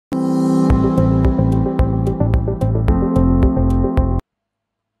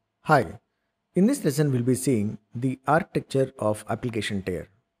Hi, in this lesson we'll be seeing the architecture of application tier.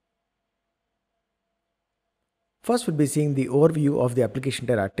 First we'll be seeing the overview of the application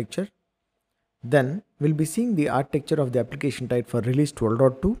tier architecture. Then we'll be seeing the architecture of the application tier for release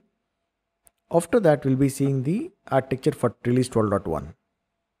 12.2. After that we'll be seeing the architecture for release 12.1.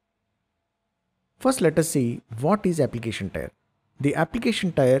 First let us see what is application tier. The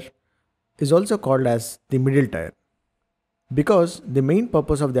application tier is also called as the middle tier, because the main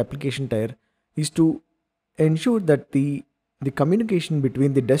purpose of the application tier is to ensure that the communication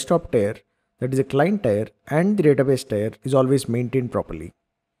between the desktop tier, that is a client tier, and the database tier is always maintained properly.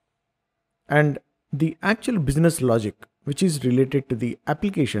 And the actual business logic which is related to the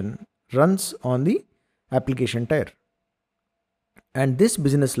application runs on the application tier. And this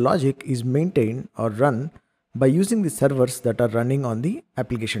business logic is maintained or run by using the servers that are running on the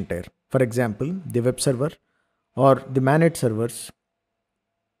application tier. For example, the web server or the managed servers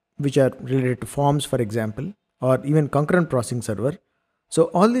which are related to forms, for example, or even concurrent processing server. So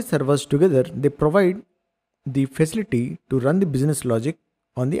all these servers together, they provide the facility to run the business logic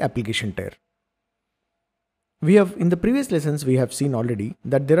on the application tier. We have, in the previous lessons, we have seen already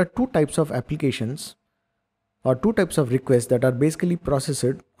that there are two types of applications or two types of requests that are basically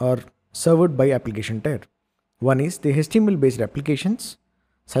processed or served by application tier. One is the HTML based applications,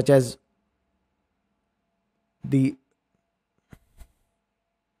 such as the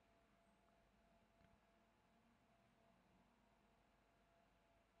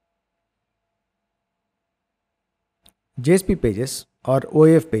JSP pages or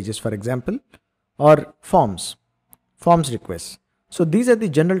OAF pages, for example, or forms requests. So these are the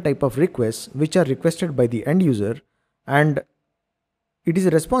general type of requests which are requested by the end user, and it is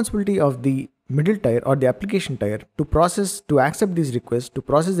a responsibility of the middle tier or the application tier to accept these requests, to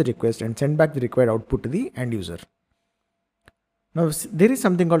process the request and send back the required output to the end user. Now there is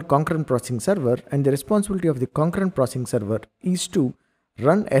something called concurrent processing server, and the responsibility of the concurrent processing server is to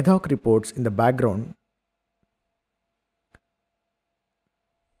run ad hoc reports in the background.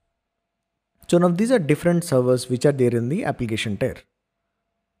 So now these are different servers which are there in the application tier.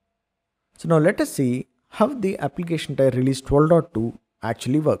 So now let us see how the application tier release 12.2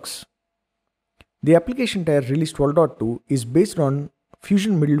 actually works. The application tier release 12.2 is based on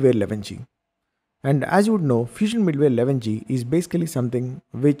Fusion Middleware 11g. And as you would know, Fusion Middleware 11g is basically something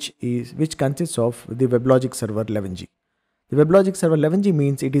which consists of the WebLogic Server 11g. The WebLogic Server 11g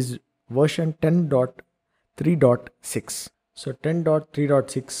means it is version 10.3.6. So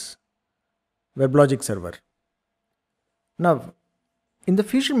 10.3.6 WebLogic Server. Now, in the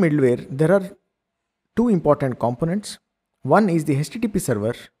Fusion middleware, there are two important components. One is the HTTP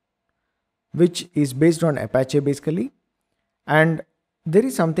server, which is based on Apache basically, and there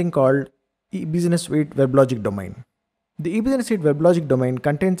is something called eBusiness Suite WebLogic domain. The eBusiness Suite WebLogic domain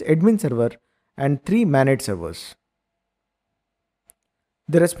contains admin server and 3 managed servers.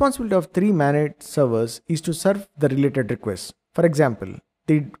 The responsibility of 3 managed servers is to serve the related requests. For example,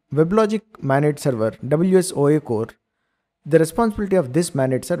 the WebLogic managed server WSOA core, the responsibility of this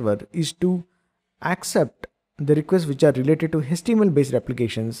managed server is to accept the requests which are related to HTML based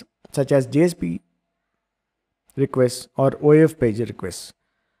applications such as JSP requests or OAF page requests.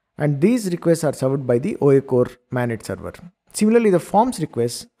 And these requests are served by the OA core managed server. Similarly, the forms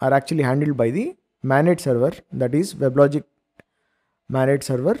requests are actually handled by the managed server, that is WebLogic managed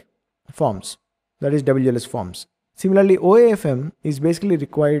server forms, that is WLS forms. Similarly, OAFM is basically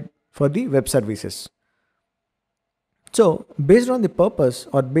required for the web services. So based on the purpose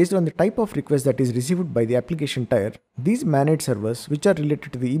or based on the type of request that is received by the application tier, these managed servers which are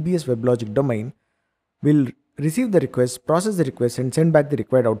related to the EBS WebLogic domain will receive the request, process the request and send back the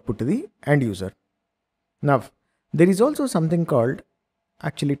required output to the end user. Now there is also something called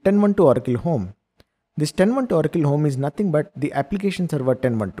actually 10.1.2 Oracle Home. This 10.1.2 Oracle Home is nothing but the application server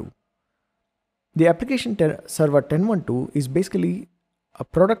 10.1.2. The application server 10.1.2 is basically a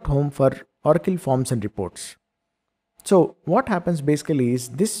product home for Oracle Forms and Reports. So what happens basically is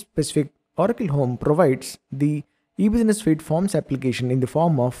this specific Oracle Home provides the eBusiness Suite Forms application in the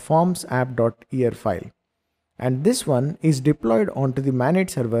form of forms.app.er file. And this one is deployed onto the managed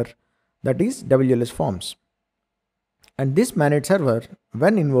server, that is WLS Forms. And this managed server,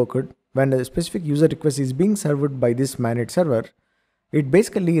 when invoked, when a specific user request is being served by this managed server, it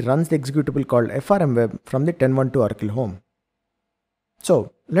basically runs the executable called frmweb from the 10.1.2 Oracle Home.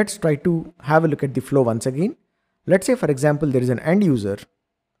 So let's try to have a look at the flow once again. Let's say, for example, there is an end user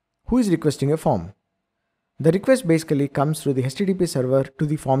who is requesting a form. The request basically comes through the HTTP server to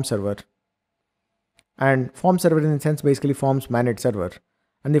the form server, and form server in the sense basically forms managed server.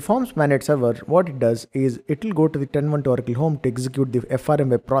 And the forms managed server, what it does is it will go to the 10.1 to Oracle Home to execute the FRM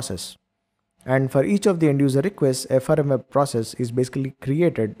web process. And for each of the end user requests, FRM web process is basically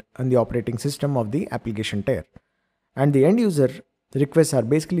created on the operating system of the application tier. And the end user requests are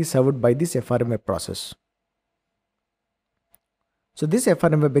basically served by this FRM web process. So this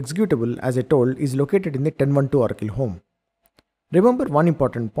FRM web executable, as I told, is located in the 10.1 to Oracle Home. Remember one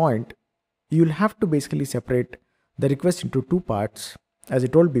important point, you'll have to basically separate the request into two parts. As I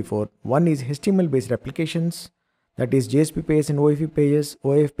told before, one is HTML based applications, that is JSP pages and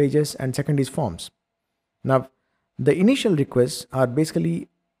OAF pages, and second is forms. Now, the initial requests are basically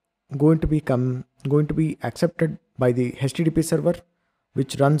going to be accepted by the HTTP server,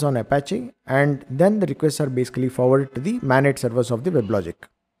 which runs on Apache, and then the requests are basically forwarded to the managed servers of the WebLogic.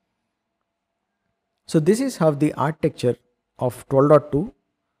 So this is how the architecture of 12.2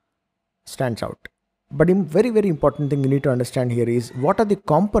 stands out. But a very important thing you need to understand here is what are the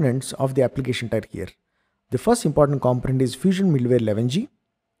components of the application tier here. The first important component is Fusion Middleware 11G,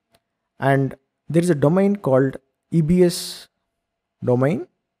 and there is a domain called EBS domain,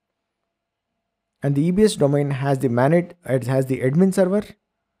 and the EBS domain has the admin server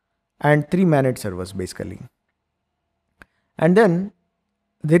and 3 managed servers basically. And then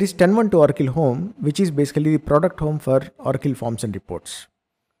there is 10.1 to Oracle Home, which is basically the product home for Oracle Forms and Reports.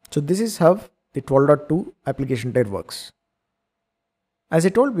 So this is how the 12.2 application tier works. As I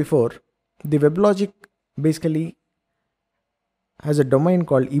told before, the WebLogic basically has a domain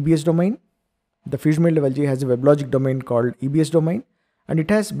called EBS domain. The Fusion Middleware 11G has a WebLogic domain called EBS domain, and it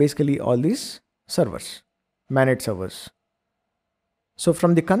has basically all these servers, managed servers. So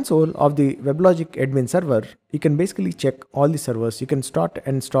from the console of the WebLogic admin server, you can basically check all the servers. You can start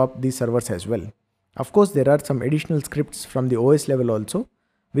and stop these servers as well. Of course, there are some additional scripts from the OS level also,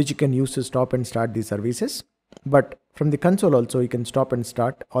 which you can use to stop and start these services. But from the console also, you can stop and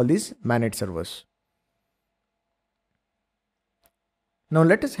start all these managed servers. Now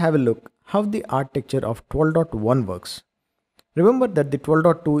let us have a look how the architecture of 12.1 works. Remember that the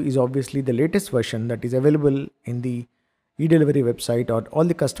 12.2 is obviously the latest version that is available in the eDelivery website, or all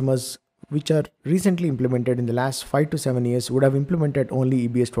the customers which are recently implemented in the last 5 to 7 years would have implemented only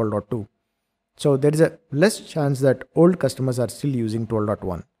EBS 12.2. So there is a less chance that old customers are still using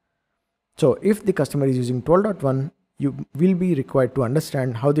 12.1. So if the customer is using 12.1, you will be required to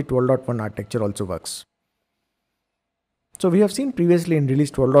understand how the 12.1 architecture also works. So we have seen previously in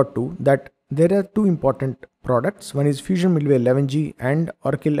release 12.2 that there are two important products. One is Fusion Middleware 11G and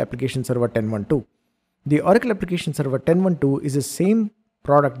Oracle Application Server 10.1.2. The Oracle Application Server 10.1.2 is the same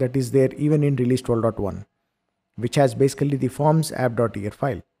product that is there even in release 12.1, which has basically the forms app.yer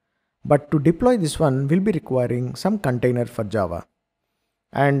file. But to deploy this one, we'll be requiring some container for Java.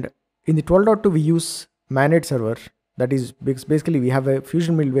 And in the 12.2, we use managed server. That is basically we have a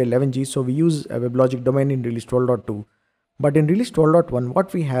Fusion Middleware 11G, so we use a WebLogic domain in release 12.2. But in release 12.1,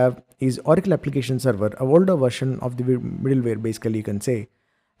 what we have is Oracle Application Server, a older version of the middleware basically you can say.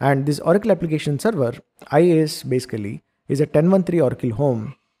 And this Oracle Application Server, IAS basically, is a 10.1.3 Oracle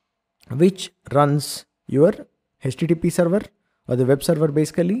Home, which runs your HTTP server or the web server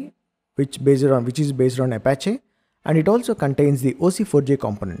basically, which is based on Apache, and it also contains the OC4J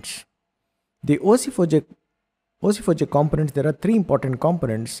components. The OC4J components, there are three important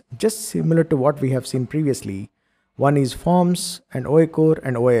components, just similar to what we have seen previously. One is Forms and OA Core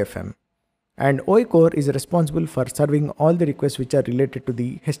and OAFM. And OA Core is responsible for serving all the requests which are related to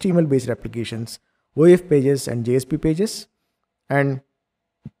the HTML based applications, OAF pages and JSP pages. And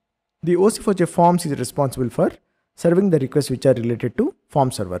the OC4J Forms is responsible for serving the requests which are related to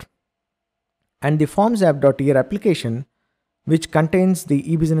Form server. And the Forms app.yer application, which contains the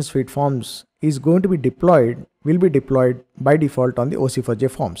eBusiness Suite forms, is going to be will be deployed by default on the OC4J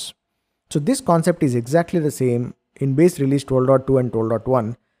Forms. So this concept is exactly the same in base release 12.2 and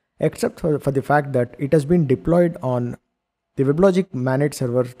 12.1, except for the fact that it has been deployed on the WebLogic managed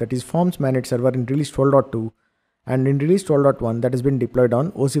server, that is Forms managed server in release 12.2, and in release 12.1 that has been deployed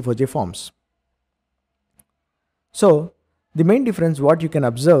on OC4J Forms. So the main difference what you can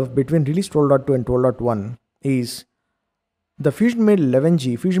observe between release 12.2 and 12.1 is the Fusion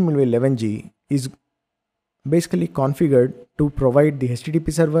Middleware 11G is basically configured to provide the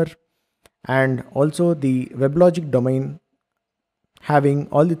HTTP server and also the WebLogic domain having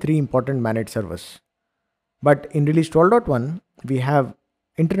all the three important managed servers. But in release 12.1, we have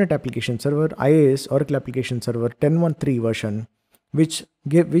Internet Application Server, IAS, Oracle Application Server 10.1.3 version, which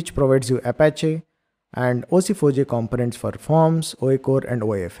provides you Apache and OC4J components for Forms, OA Core and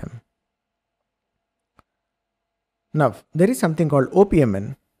OAFM. Now, there is something called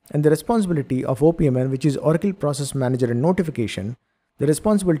Opmn, and the responsibility of Opmn, which is Oracle Process Manager and Notification, the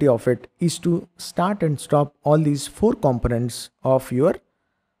responsibility of it is to start and stop all these 4 components of your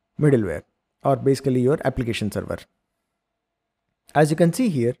middleware, or basically your application server. As you can see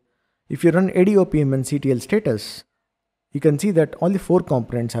here, if you run ADOPM and CTL status, you can see that all the 4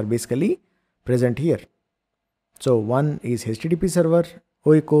 components are basically present here. So one is HTTP server,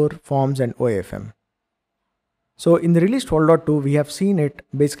 OA core, forms, and OAFM. So in the release 12.2, we have seen it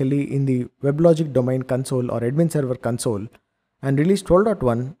basically in the WebLogic domain console or admin server console, and release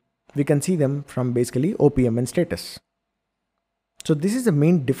 12.1, we can see them from basically OPM and status. So this is the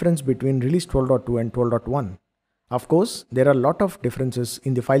main difference between release 12.2 and 12.1. Of course, there are a lot of differences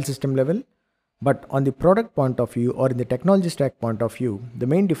in the file system level, but on the product point of view or in the technology stack point of view, the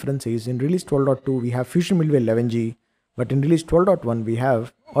main difference is in release 12.2 we have Fusion Middleware 11G, but in release 12.1 we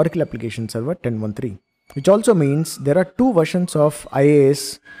have Oracle Application Server 10.1.3, which also means there are 2 versions of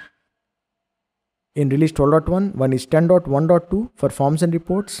IaaS in release 12.1. One is 10.1.2 for forms and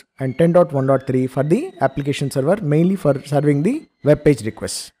reports, and 10.1.3 for the application server, mainly for serving the web page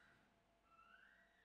requests.